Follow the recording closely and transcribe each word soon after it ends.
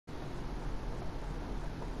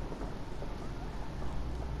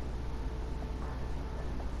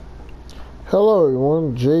Hello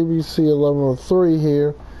everyone, JBC1103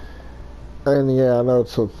 here, and yeah, I know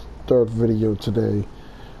it's a third video today,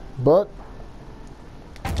 but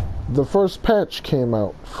the first patch came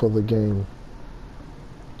out for the game,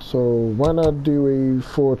 so why not do a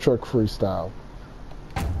full Truck Freestyle?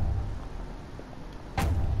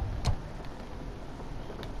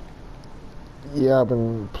 Yeah, I've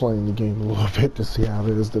been playing the game a little bit to see how it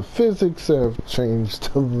is. The physics have changed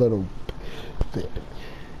a little bit.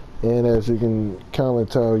 And as you can kind of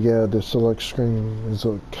tell, yeah, the select screen is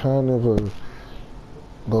a kind of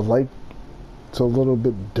the light's a little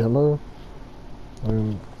bit dimmer.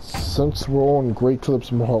 And since we're on Great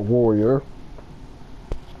Clips Mohawk Warrior,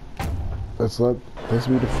 let's be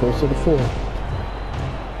the first of the four.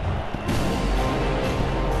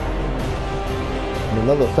 And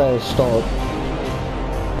another fast start.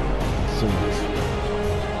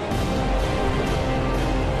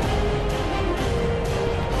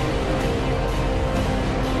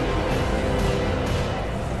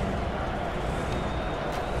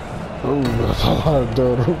 Oh, that's a lot of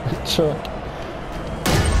dirt on the truck.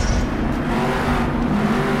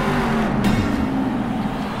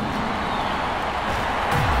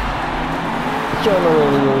 Trying to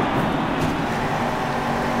really work.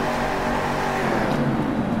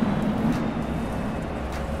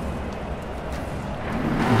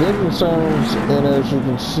 Getting sounds, and as you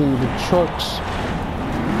can see, the trucks,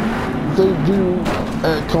 they do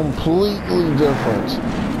act completely different.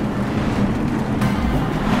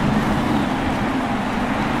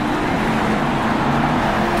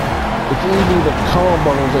 It's easy to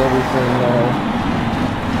combos everything now.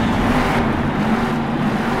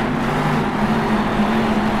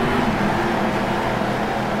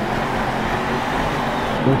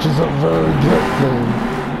 Which is a very good thing.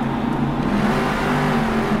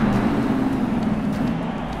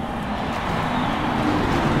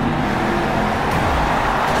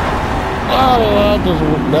 Oh, that just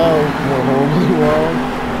went horribly wrong.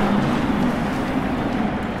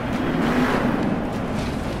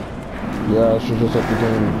 Yeah, I should just let the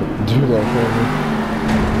game do that for me.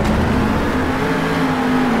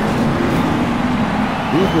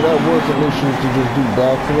 Usually that was an issue to just do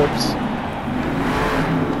backflips.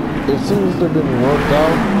 It seems they've been worked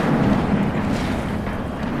out.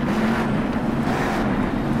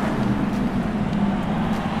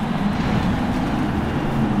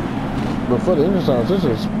 But for the engine sounds, this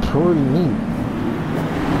is pretty neat.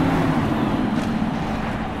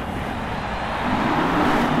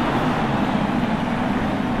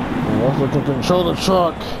 I can control the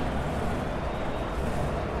truck,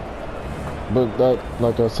 but that,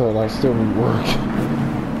 like I said, I still need work. If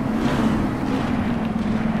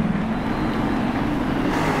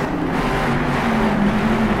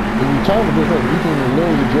you time it different, you can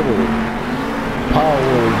literally get it power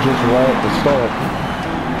just right at the start.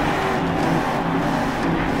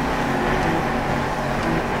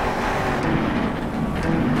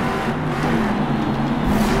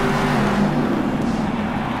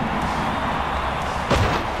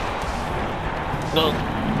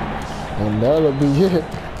 And that'll be it.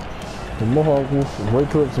 The Mohawk Great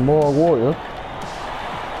Clips Mohawk Warrior.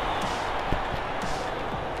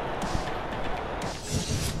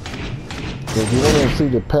 If you want to see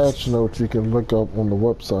the patch notes, you can look up on the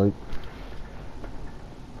website.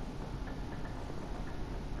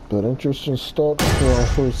 But interesting start for our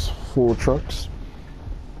first 4 trucks.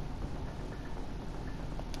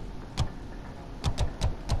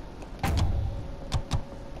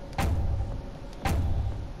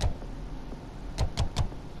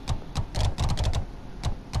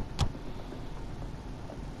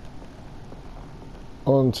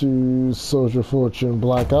 On to Soldier Fortune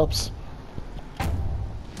Black Ops.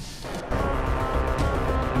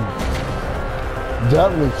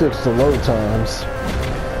 Definitely fixed the load times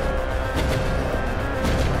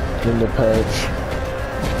in the patch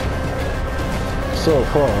so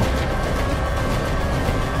far.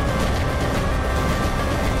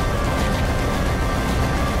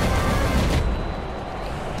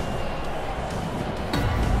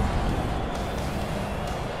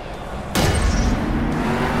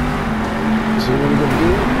 See what we can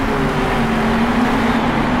do?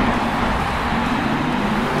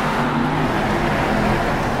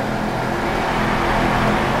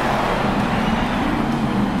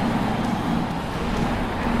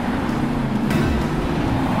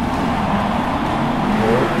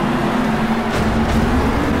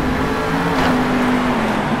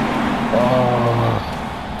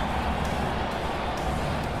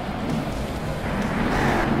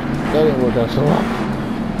 That didn't work out so well.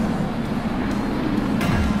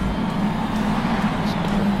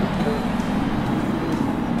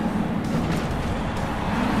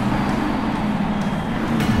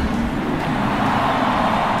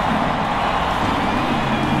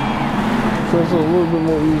 So it's a little bit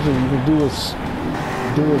more easy. You can do a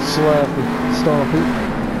slap and stomp it.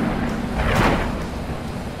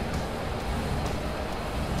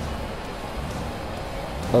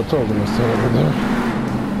 I told him to stay over there.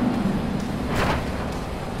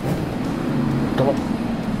 Come on.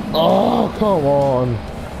 Oh, come on.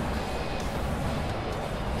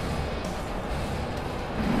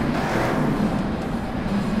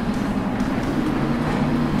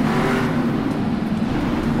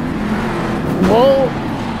 Whoa!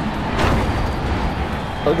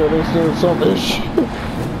 Okay, there's still some issue.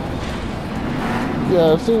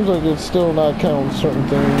 Yeah, it seems like it's still not counting certain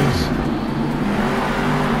things.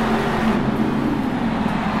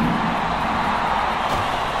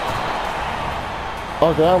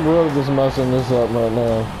 Okay, I'm really just messing this up right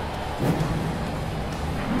now.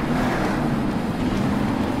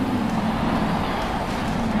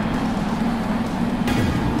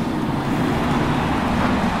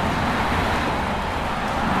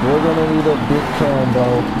 We're gonna need a big combo.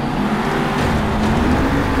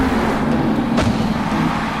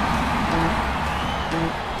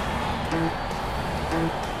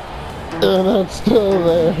 And that's still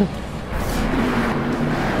there.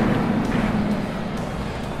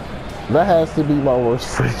 That has to be my worst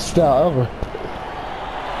freestyle ever.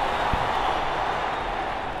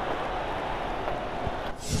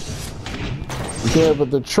 Yeah,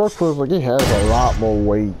 but the truck feels like it has a lot more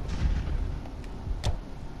weight.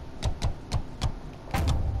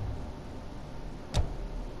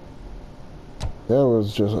 That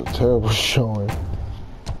was just a terrible showing.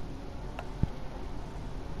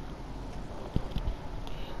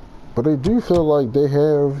 But I do feel like they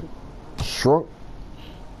have shrunk.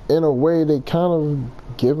 In a way, they kind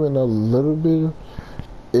of given a little bit.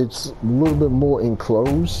 It's a little bit more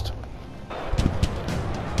enclosed.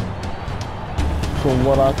 From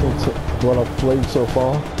what I can, what I've played so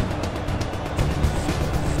far.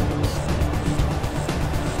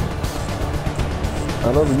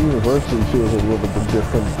 I know the university feels a little bit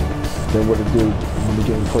different than what it did when the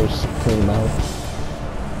game first came out.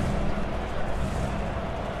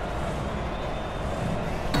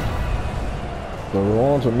 So we're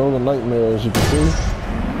on to another nightmare, as you can see.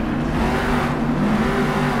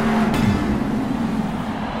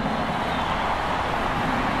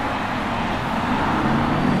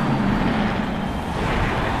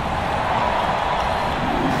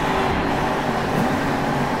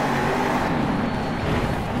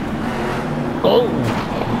 Oh!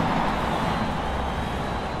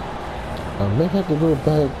 I may have to go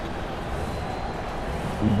back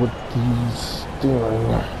with the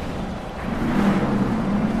steering.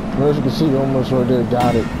 As you can see, almost right there,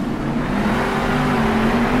 got it.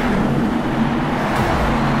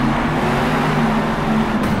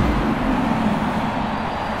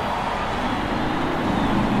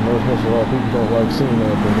 I know a lot of people don't like seeing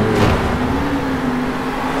that, but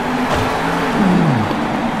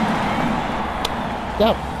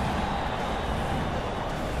yep.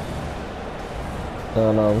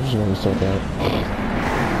 No, I'm just gonna start that.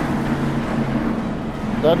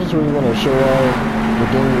 I just really want to show off the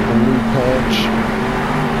game with the new patch.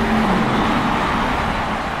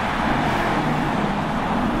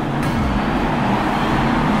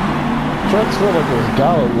 Trucks feel like it's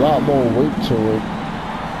got a lot more weight to it.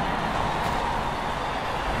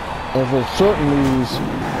 And for certain moves,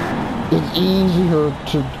 it's easier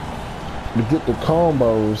to get the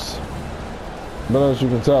combos. But as you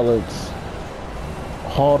can tell, it's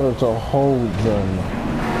harder to hold them.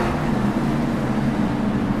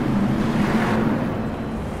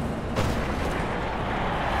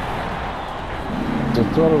 The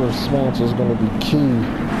throttle response is going to be key.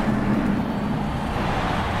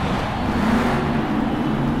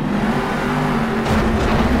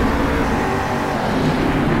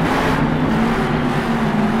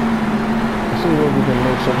 Let's see what we can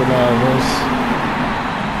make something out of this.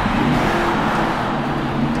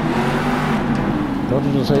 Don't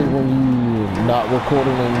you just hate when you're not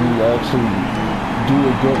recording and you actually do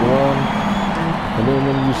a good run? And then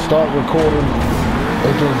when you start recording,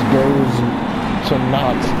 it just goes to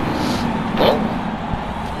not.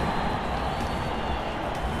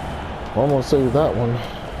 I'm gonna save that one.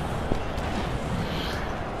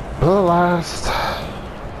 The last.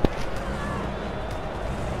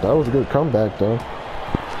 That was a good comeback though.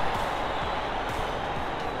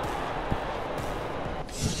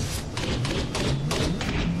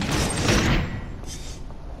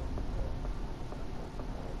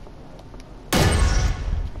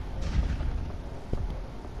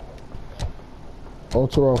 On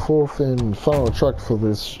to our fourth and final truck for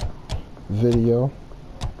this video.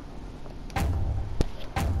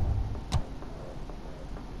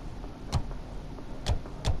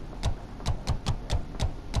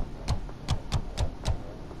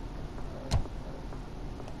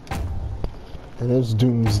 And it's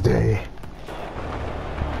doomsday.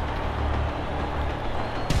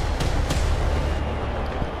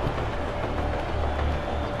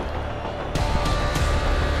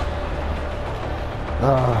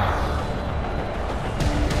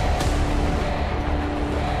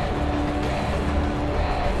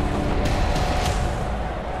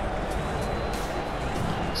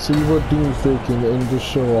 See what Doomsday can end the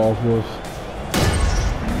show off with.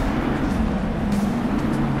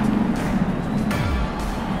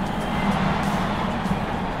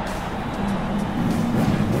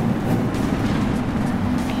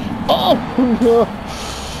 Oh no!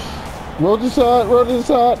 Roll this side, roll this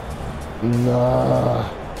side. Nah.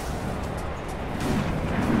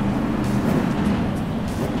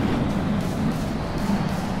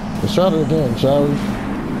 Let's try it again, shall we?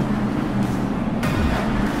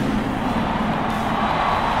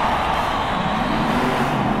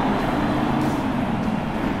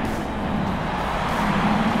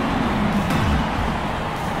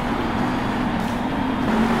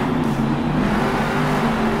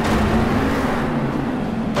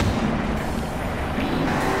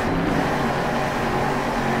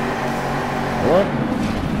 What?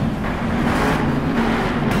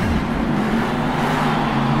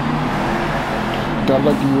 Got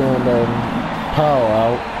lucky on power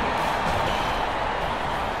out.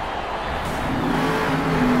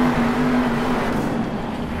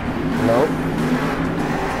 Nope.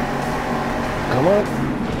 Come on.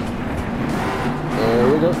 There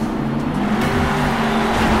we go.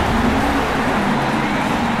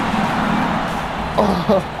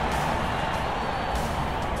 Oh.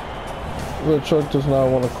 The truck does not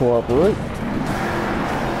want to cooperate.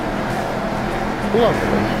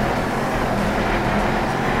 Lovely.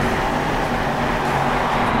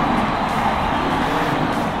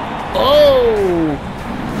 Oh!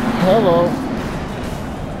 Hello.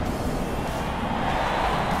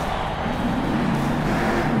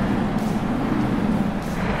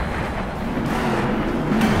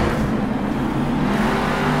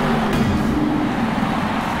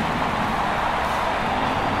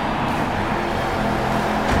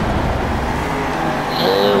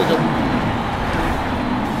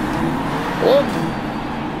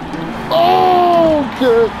 Oh,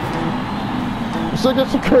 good. So get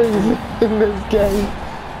so crazy in this game.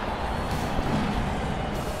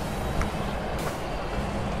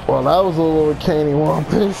 Well, that was a little candy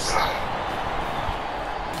wampus.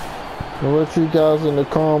 I'll let you guys in the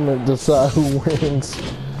comments decide who wins.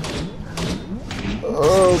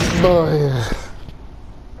 Oh boy.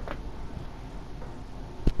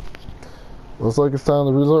 Looks like it's time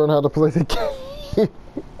to relearn how to play the game.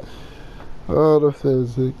 Oh, the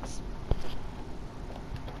physics.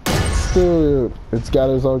 Still, it's got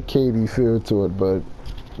its arcadey feel to it, but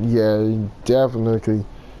yeah, you definitely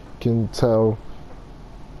can tell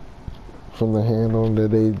from the handle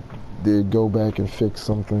that they did go back and fix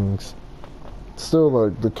some things. Still,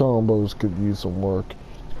 like, the combos could use some work.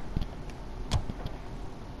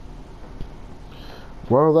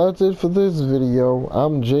 Well, that's it for this video.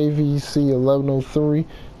 I'm JVC1103.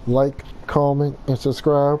 Like, comment, and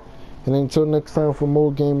subscribe. And until next time for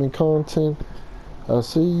more gaming content, I'll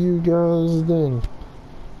see you guys then.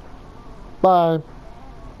 Bye.